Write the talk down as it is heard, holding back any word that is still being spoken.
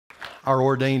Our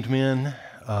ordained men,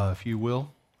 if you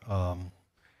will,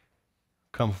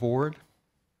 come forward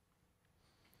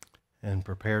and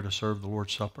prepare to serve the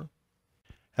Lord's Supper.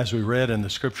 As we read in the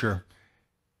scripture,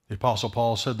 the Apostle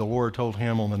Paul said the Lord told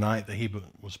him on the night that he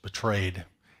was betrayed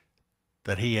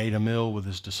that he ate a meal with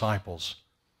his disciples.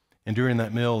 And during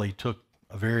that meal, he took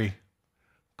a very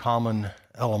common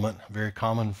element, a very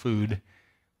common food,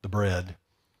 the bread,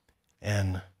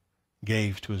 and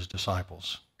gave to his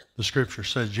disciples. The scripture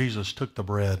says Jesus took the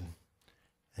bread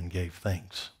and gave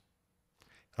thanks.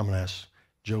 I'm going to ask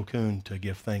Joe Kuhn to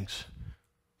give thanks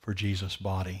for Jesus'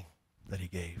 body that he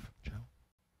gave. Joe?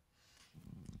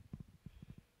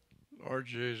 Lord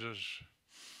Jesus,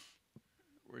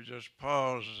 we just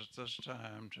pause at this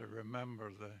time to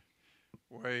remember the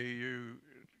way you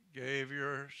gave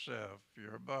yourself,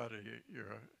 your body,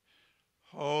 your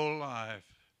whole life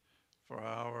for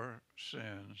our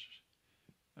sins.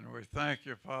 And we thank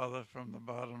you, Father, from the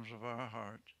bottoms of our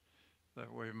heart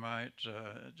that we might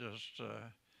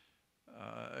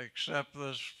accept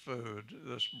this food,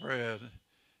 this bread,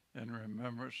 in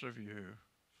remembrance of you.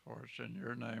 For it's in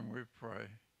your name we pray.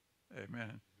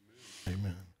 Amen.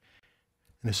 Amen.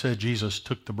 And it said Jesus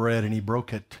took the bread and he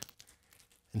broke it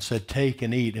and said, "Take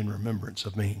and eat in remembrance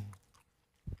of me."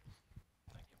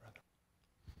 Thank you,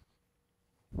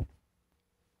 brother.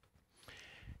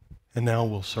 And now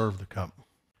we'll serve the cup.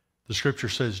 The scripture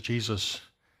says Jesus,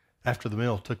 after the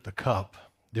meal, took the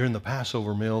cup. During the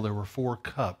Passover meal, there were 4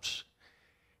 cups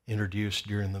introduced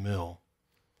during the meal.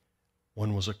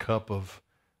 One was a cup of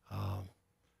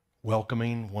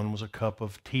welcoming, one was a cup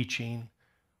of teaching,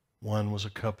 one was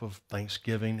a cup of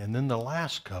thanksgiving, and then the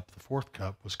last cup, the 4th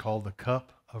cup, was called the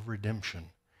cup of redemption,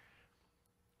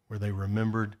 where they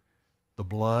remembered the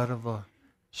blood of a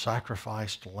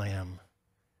sacrificed lamb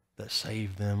that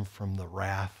saved them from the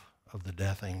wrath of the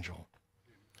death angel.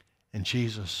 And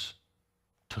Jesus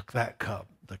took that cup,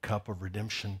 the cup of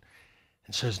redemption,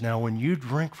 and says, now when you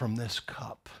drink from this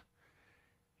cup,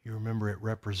 you remember it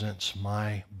represents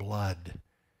my blood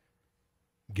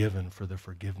given for the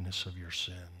forgiveness of your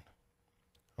sin.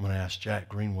 I'm going to ask Jack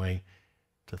Greenway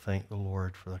to thank the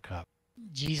Lord for the cup.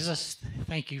 Jesus,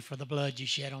 thank you for the blood you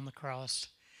shed on the cross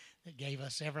that gave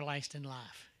us everlasting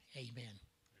life. Amen.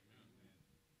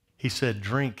 He said,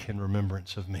 drink in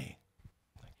remembrance of me.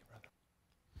 Thank you,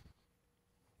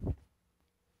 brother.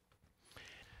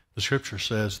 The scripture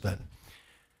says that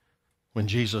when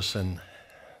Jesus and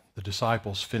the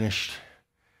disciples finished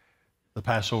the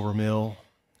Passover meal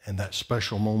and that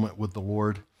special moment with the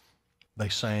Lord, they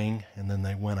sang and then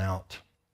they went out